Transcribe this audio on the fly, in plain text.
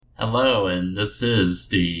Hello, and this is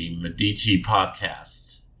the Medici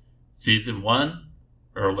Podcast, Season 1,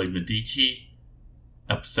 Early Medici,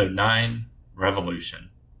 Episode 9,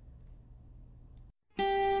 Revolution.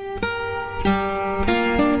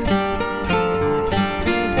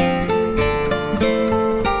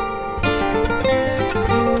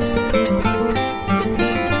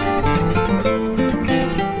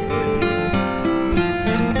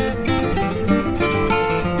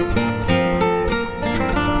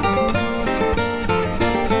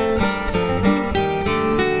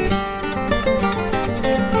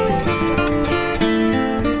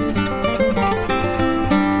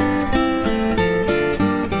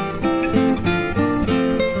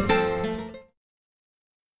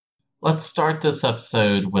 Let's start this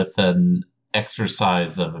episode with an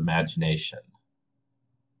exercise of imagination.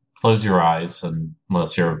 Close your eyes,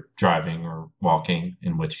 unless you're driving or walking,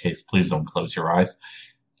 in which case please don't close your eyes,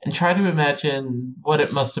 and try to imagine what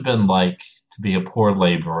it must have been like to be a poor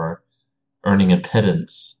laborer earning a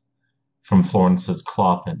pittance from Florence's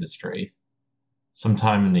cloth industry,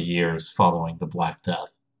 sometime in the years following the Black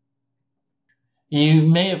Death. You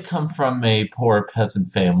may have come from a poor peasant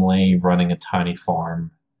family running a tiny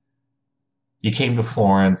farm. You came to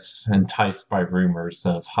Florence enticed by rumors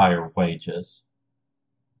of higher wages.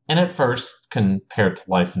 And at first, compared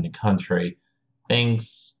to life in the country,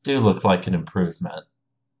 things do look like an improvement.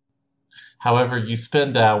 However, you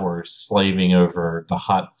spend hours slaving over the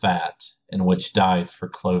hot vat in which dyes for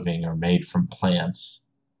clothing are made from plants.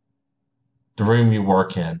 The room you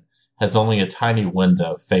work in has only a tiny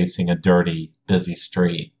window facing a dirty, busy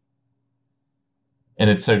street.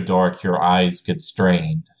 And it's so dark your eyes get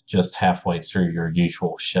strained just halfway through your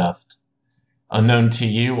usual shift. Unknown to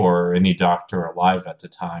you or any doctor alive at the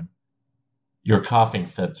time, your coughing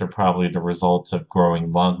fits are probably the result of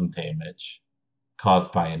growing lung damage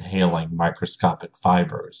caused by inhaling microscopic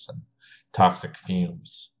fibers and toxic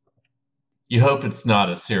fumes. You hope it's not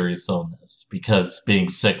a serious illness, because being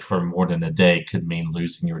sick for more than a day could mean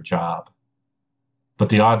losing your job. But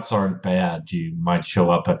the odds aren't bad. You might show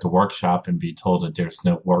up at the workshop and be told that there's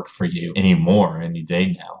no work for you anymore any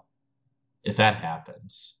day now. If that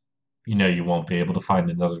happens, you know you won't be able to find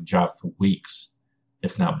another job for weeks,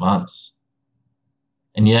 if not months.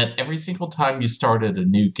 And yet, every single time you started a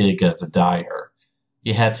new gig as a dyer,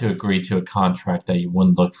 you had to agree to a contract that you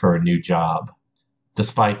wouldn't look for a new job.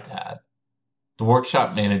 Despite that, the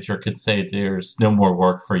workshop manager could say there's no more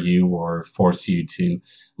work for you or force you to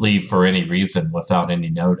leave for any reason without any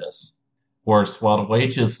notice. Worse, while the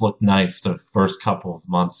wages looked nice the first couple of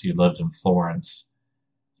months you lived in Florence,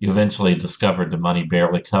 you eventually discovered the money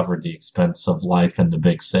barely covered the expense of life in the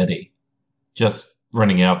big city. Just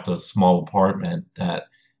renting out the small apartment that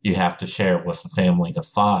you have to share with a family of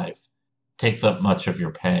 5 takes up much of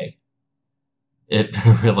your pay. It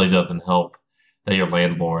really doesn't help that your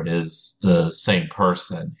landlord is the same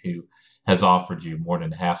person who has offered you more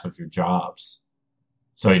than half of your jobs.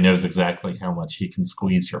 So he knows exactly how much he can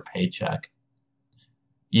squeeze your paycheck.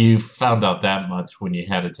 You found out that much when you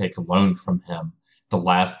had to take a loan from him the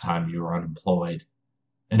last time you were unemployed.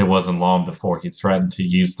 And it wasn't long before he threatened to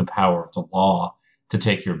use the power of the law to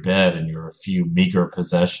take your bed and your few meager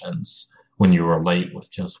possessions when you were late with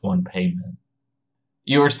just one payment.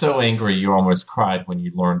 You were so angry you almost cried when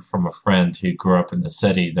you learned from a friend who grew up in the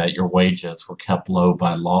city that your wages were kept low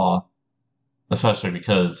by law, especially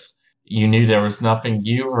because you knew there was nothing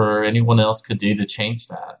you or anyone else could do to change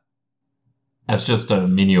that. As just a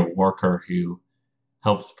menial worker who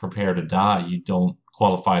helps prepare to die, you don't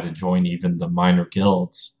qualify to join even the minor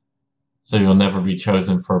guilds. So you'll never be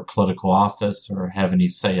chosen for a political office or have any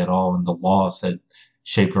say at all in the laws that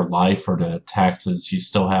shape your life or the taxes you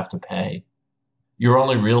still have to pay. Your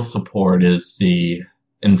only real support is the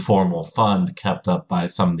informal fund kept up by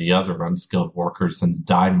some of the other unskilled workers in the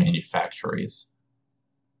dye manufactories.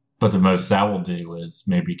 But the most that will do is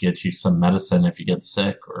maybe get you some medicine if you get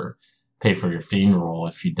sick or pay for your funeral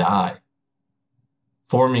if you die.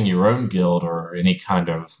 Forming your own guild or any kind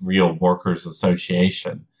of real workers'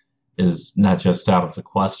 association is not just out of the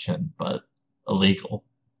question, but illegal.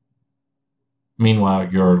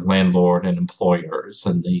 Meanwhile, your landlord and employers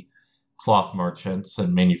and the cloth merchants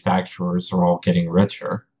and manufacturers are all getting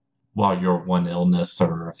richer, while you're one illness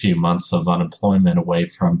or a few months of unemployment away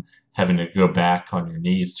from having to go back on your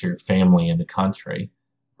knees to your family in the country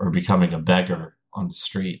or becoming a beggar on the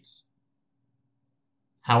streets.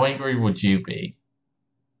 How angry would you be?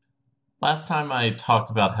 Last time I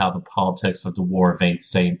talked about how the politics of the War of Eight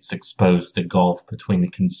Saints exposed the gulf between the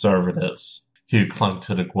conservatives, who clung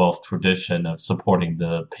to the Guelph tradition of supporting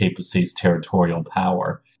the papacy's territorial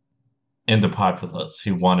power, and the populace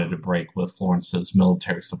who wanted to break with Florence's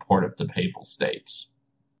military support of the Papal States.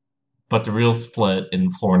 But the real split in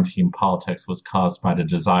Florentine politics was caused by the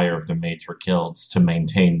desire of the major guilds to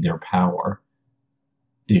maintain their power,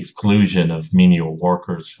 the exclusion of menial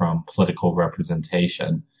workers from political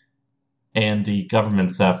representation, and the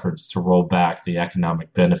government's efforts to roll back the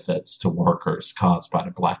economic benefits to workers caused by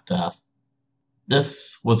the Black Death.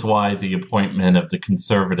 This was why the appointment of the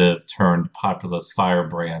conservative-turned-populist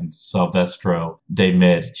firebrand Salvestro de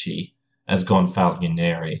Medici as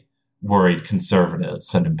Gonfaloniere worried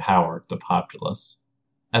conservatives and empowered the populace.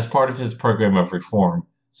 As part of his program of reform,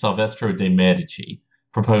 Salvestro de Medici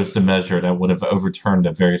proposed a measure that would have overturned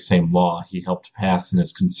the very same law he helped pass in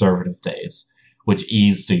his conservative days, which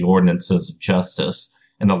eased the ordinances of justice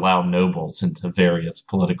and allowed nobles into various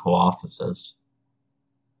political offices.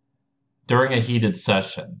 During a heated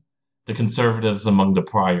session, the conservatives among the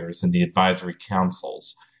priors and the advisory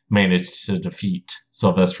councils managed to defeat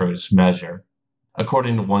Salvestro's measure.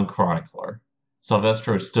 According to one chronicler,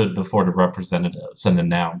 Salvestro stood before the representatives and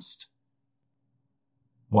announced,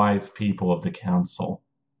 "Wise people of the council,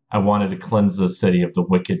 I wanted to cleanse the city of the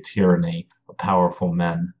wicked tyranny of powerful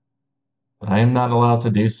men, but I am not allowed to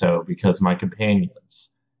do so because my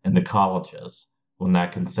companions and the colleges will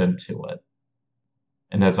not consent to it.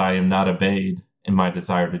 And as I am not obeyed in my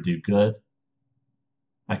desire to do good,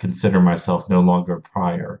 I consider myself no longer a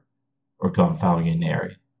prior or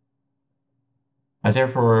gonfaloniere. I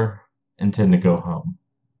therefore intend to go home,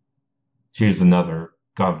 choose another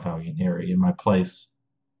gonfaloniere in my place,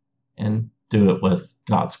 and do it with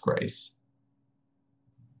God's grace."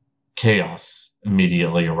 Chaos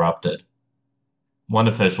immediately erupted. One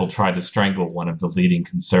official tried to strangle one of the leading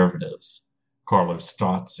conservatives, Carlo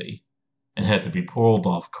Strozzi, and had to be pulled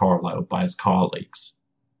off Carlo by his colleagues.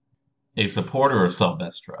 A supporter of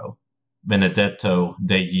Salvestro, Benedetto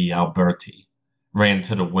degli Alberti, ran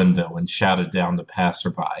to the window and shouted down the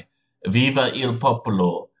passerby, "Viva il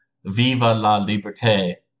popolo! Viva la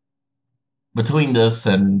liberté!" Between this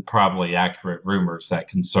and probably accurate rumors that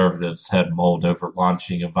conservatives had mulled over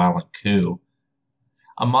launching a violent coup,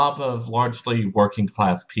 a mob of largely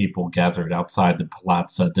working-class people gathered outside the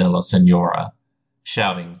Palazzo della Signora,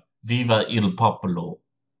 shouting, "Viva il popolo!"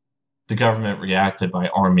 The government reacted by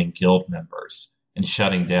arming guild members and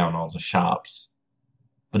shutting down all the shops.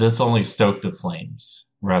 But this only stoked the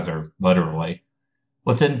flames, rather literally.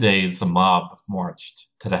 Within days, a mob marched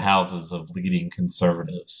to the houses of leading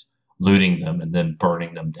conservatives, looting them and then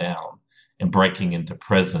burning them down, and breaking into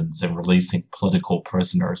prisons and releasing political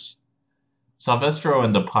prisoners. Salvestro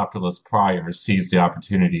and the populist priors seized the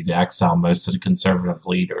opportunity to exile most of the conservative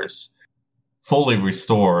leaders, fully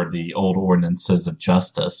restore the old ordinances of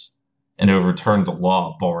justice, and overturn the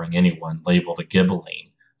law barring anyone labeled a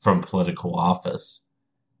Ghibelline from political office.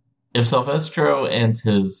 If Salvestro and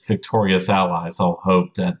his victorious allies all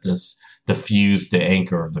hoped that this diffused the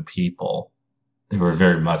anger of the people, they were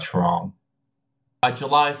very much wrong. By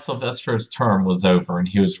July, Salvestro's term was over and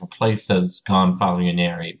he was replaced as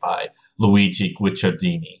Gonfaloniere by Luigi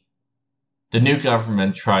Guicciardini. The new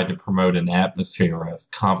government tried to promote an atmosphere of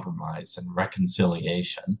compromise and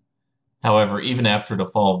reconciliation. However, even after the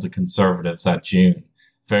fall of the conservatives that June,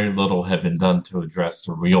 very little had been done to address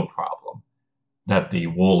the real problem, that the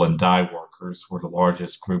wool and dye workers were the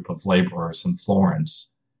largest group of laborers in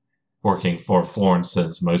Florence, working for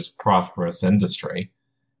Florence's most prosperous industry,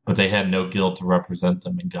 but they had no guild to represent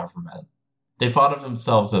them in government. They thought of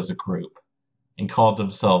themselves as a group, and called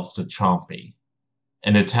themselves the Ciompi,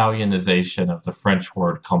 an Italianization of the French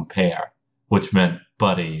word compère, which meant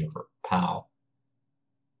buddy or pal.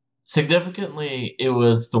 Significantly, it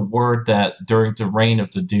was the word that, during the reign of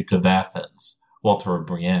the Duke of Athens, Walter of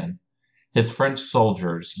Brienne, his French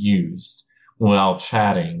soldiers used while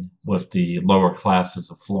chatting with the lower classes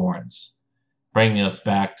of Florence, bringing us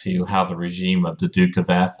back to how the regime of the Duke of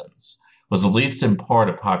Athens was at least in part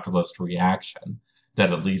a populist reaction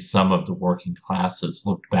that at least some of the working classes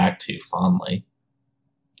looked back to fondly.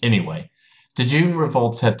 Anyway, the June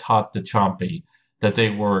revolts had taught the Ciompi that they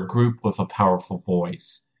were a group with a powerful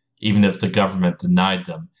voice, even if the government denied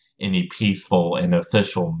them any peaceful and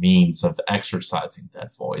official means of exercising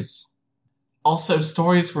that voice. Also,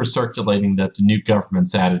 stories were circulating that the new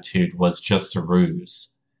government's attitude was just a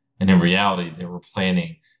ruse, and in reality they were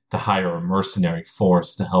planning to hire a mercenary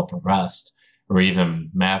force to help arrest or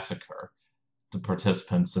even massacre the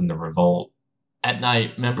participants in the revolt. At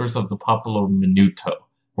night, members of the Popolo Minuto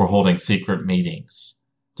were holding secret meetings,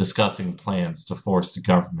 discussing plans to force the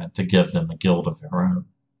government to give them a guild of their own.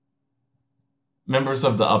 Members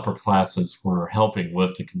of the upper classes were helping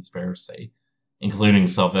with the conspiracy, including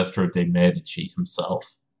Salvestro de' Medici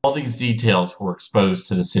himself. All these details were exposed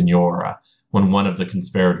to the Signora when one of the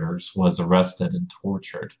conspirators was arrested and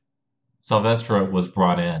tortured. Salvestro was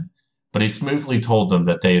brought in, but he smoothly told them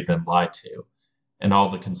that they had been lied to, and all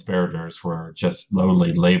the conspirators were just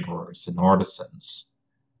lowly laborers and artisans,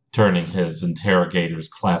 turning his interrogator's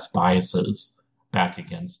class biases back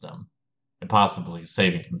against him, and possibly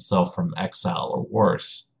saving himself from exile or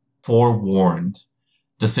worse. Forewarned,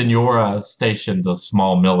 the Signora stationed a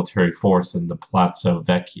small military force in the Palazzo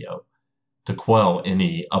Vecchio to quell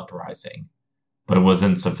any uprising, but it was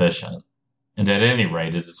insufficient, and at any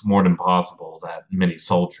rate it is more than possible that many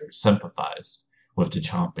soldiers sympathized with the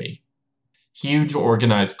Ciompi. Huge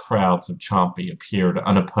organized crowds of Ciompi appeared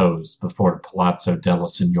unopposed before the Palazzo della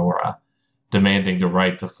Signora, demanding the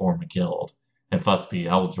right to form a guild and thus be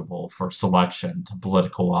eligible for selection to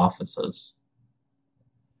political offices.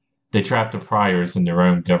 They trapped the priors in their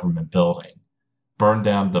own government building, burned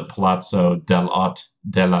down the Palazzo dell'Haute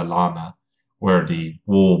della Lana, where the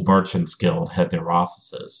Wool Merchants Guild had their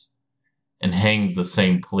offices, and hanged the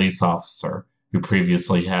same police officer who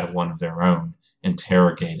previously had one of their own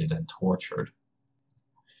interrogated and tortured.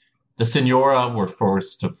 The Signora were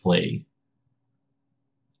forced to flee.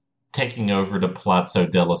 Taking over the Palazzo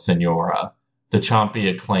della Signora, the Ciompi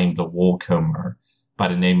acclaimed a woolcomber by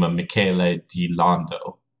the name of Michele di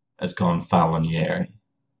Lando as Gonfaloniere.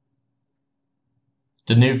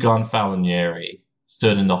 The new Gonfaloniere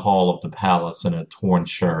stood in the hall of the palace in a torn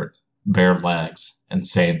shirt, bare legs, and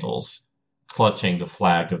sandals, clutching the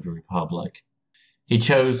flag of the Republic. He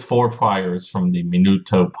chose 4 priors from the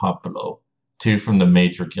Minuto Popolo, 2 from the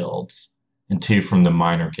major guilds, and 2 from the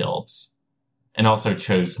minor guilds, and also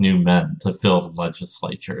chose new men to fill the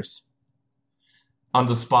legislatures. On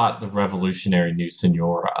the spot, the revolutionary new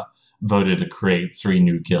Signora voted to create 3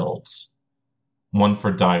 new guilds, 1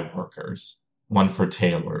 for dye workers, 1 for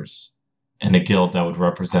tailors, and a guild that would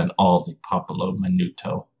represent all the Popolo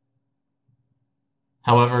Minuto.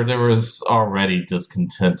 However, there was already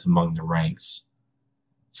discontent among the ranks.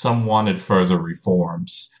 Some wanted further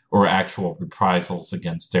reforms or actual reprisals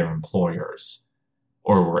against their employers,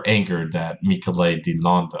 or were angered that Michele di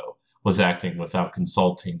Lando was acting without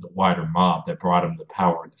consulting the wider mob that brought him to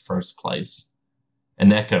power in the first place.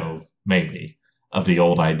 An echo, maybe, of the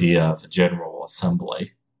old idea of a general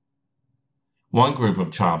assembly. One group of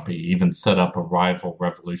Ciompi even set up a rival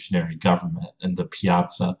revolutionary government in the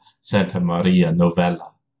Piazza Santa Maria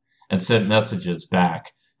Novella and sent messages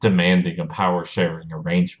back demanding a power-sharing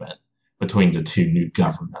arrangement between the 2 new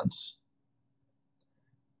governments.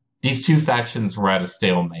 These 2 factions were at a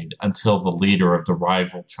stalemate until the leader of the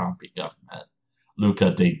rival Ciompi government,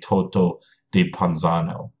 Luca de Toto di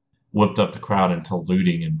Panzano, whipped up the crowd into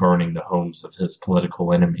looting and burning the homes of his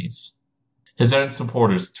political enemies. His own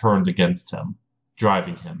supporters turned against him,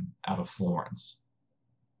 driving him out of Florence.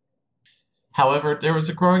 However, there was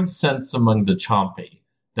a growing sense among the Ciompi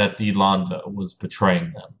that Di Lando was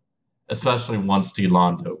betraying them, especially once Di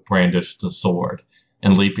Lando brandished the sword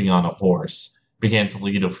and, leaping on a horse, began to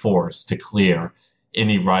lead a force to clear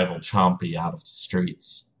any rival Ciompi out of the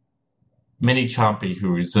streets. Many Ciompi who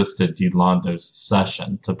resisted Di Lando's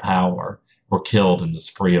accession to power were killed in the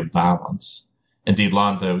spree of violence, and Di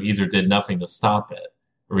Lando either did nothing to stop it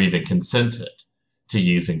or even consented to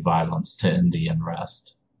using violence to end the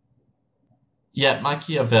unrest. Yet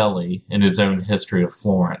Machiavelli, in his own History of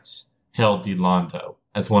Florence, hailed Di Lando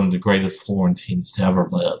as one of the greatest Florentines to ever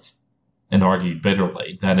live, and argued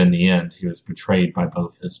bitterly that in the end he was betrayed by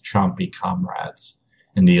both his Ciompi comrades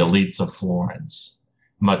and the elites of Florence,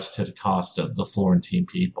 much to the cost of the Florentine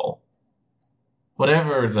people.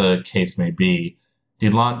 Whatever the case may be, Di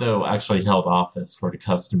Lando actually held office for the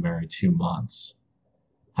customary 2 months.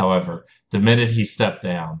 However, the minute he stepped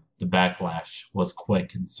down, the backlash was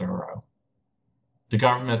quick and thorough. The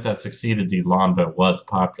government that succeeded Di Lando was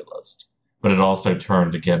populist, but it also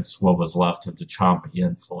turned against what was left of the Ciompi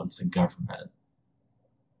influence in government.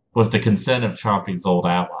 With the consent of Ciompi's old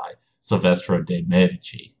ally, Salvestro de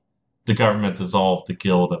Medici, the government dissolved the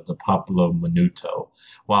guild of the Popolo Minuto,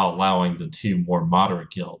 while allowing the 2 more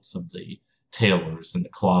moderate guilds of the tailors and the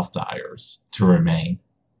cloth dyers to remain.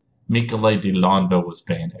 Michele di Lando was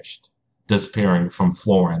banished, disappearing from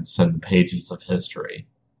Florence in the pages of history.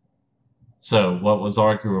 So, what was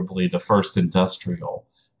arguably the first industrial,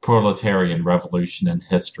 proletarian revolution in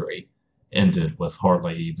history ended with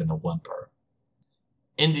hardly even a whimper.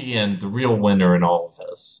 In the end, the real winner in all of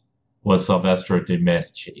this was Salvestro de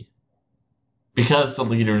Medici. Because the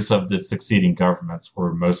leaders of the succeeding governments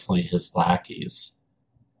were mostly his lackeys,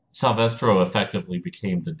 Salvestro effectively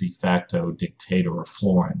became the de facto dictator of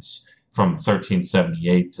Florence from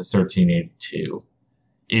 1378 to 1382,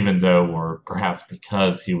 even though, or perhaps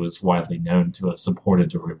because, he was widely known to have supported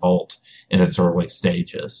the revolt in its early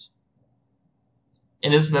stages.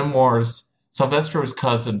 In his memoirs, Salvestro's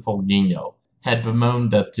cousin Fulvino had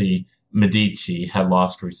bemoaned that the Medici had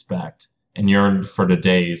lost respect and yearned for the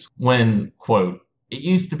days when, quote, "It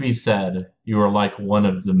used to be said you were like one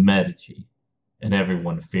of the Medici, and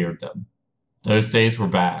everyone feared them." Those days were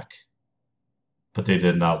back, but they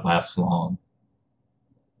did not last long.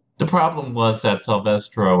 The problem was that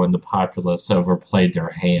Salvestro and the populace overplayed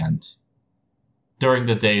their hand. During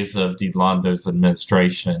the days of Di Lando's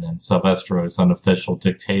administration and Salvestro's unofficial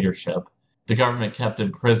dictatorship, the government kept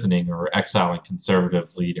imprisoning or exiling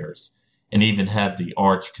conservative leaders, and even had the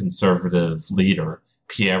arch-conservative leader,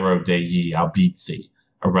 Piero degli Albizzi,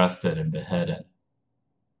 arrested and beheaded.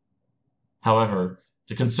 However,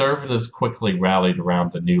 the conservatives quickly rallied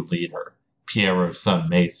around the new leader, Piero's son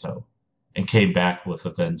Meso, and came back with a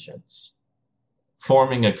vengeance.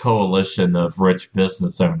 Forming a coalition of rich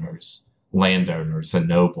business owners, landowners, and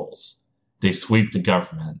nobles, they swept the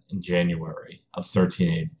government in January of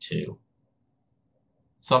 1382.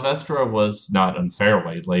 Salvestro was not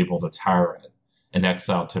unfairly labeled a tyrant and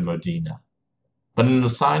exiled to Modena, but in a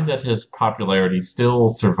sign that his popularity still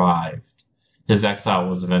survived, his exile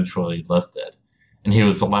was eventually lifted, and he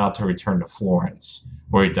was allowed to return to Florence,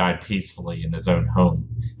 where he died peacefully in his own home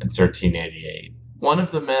in 1388. One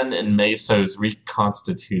of the men in Meso's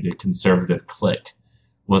reconstituted conservative clique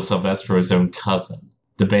was Salvestro's own cousin,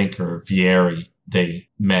 the banker Vieri de'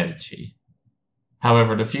 Medici.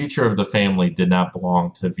 However, the future of the family did not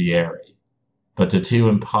belong to Vieri, but to two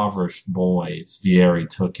impoverished boys Vieri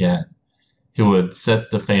took in, who would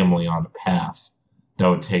set the family on a path that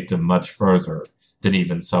would take them much further than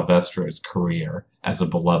even Salvestro's career as a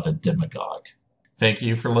beloved demagogue. Thank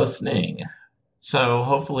you for listening. So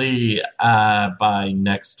hopefully by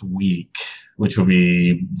next week, which will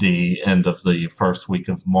be the end of the first week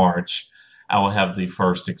of March, I will have the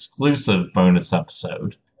first exclusive bonus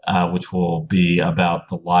episode, which will be about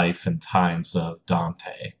the life and times of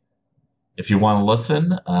Dante. If you want to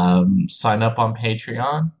listen, sign up on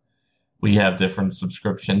Patreon. We have different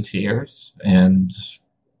subscription tiers, and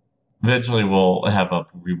eventually we'll have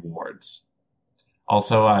up rewards.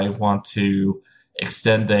 Also, I want to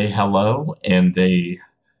extend a hello and a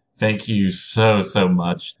thank you so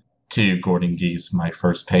much to Gordon Geese, my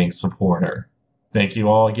first paying supporter. Thank you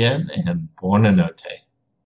all again, and buona notte.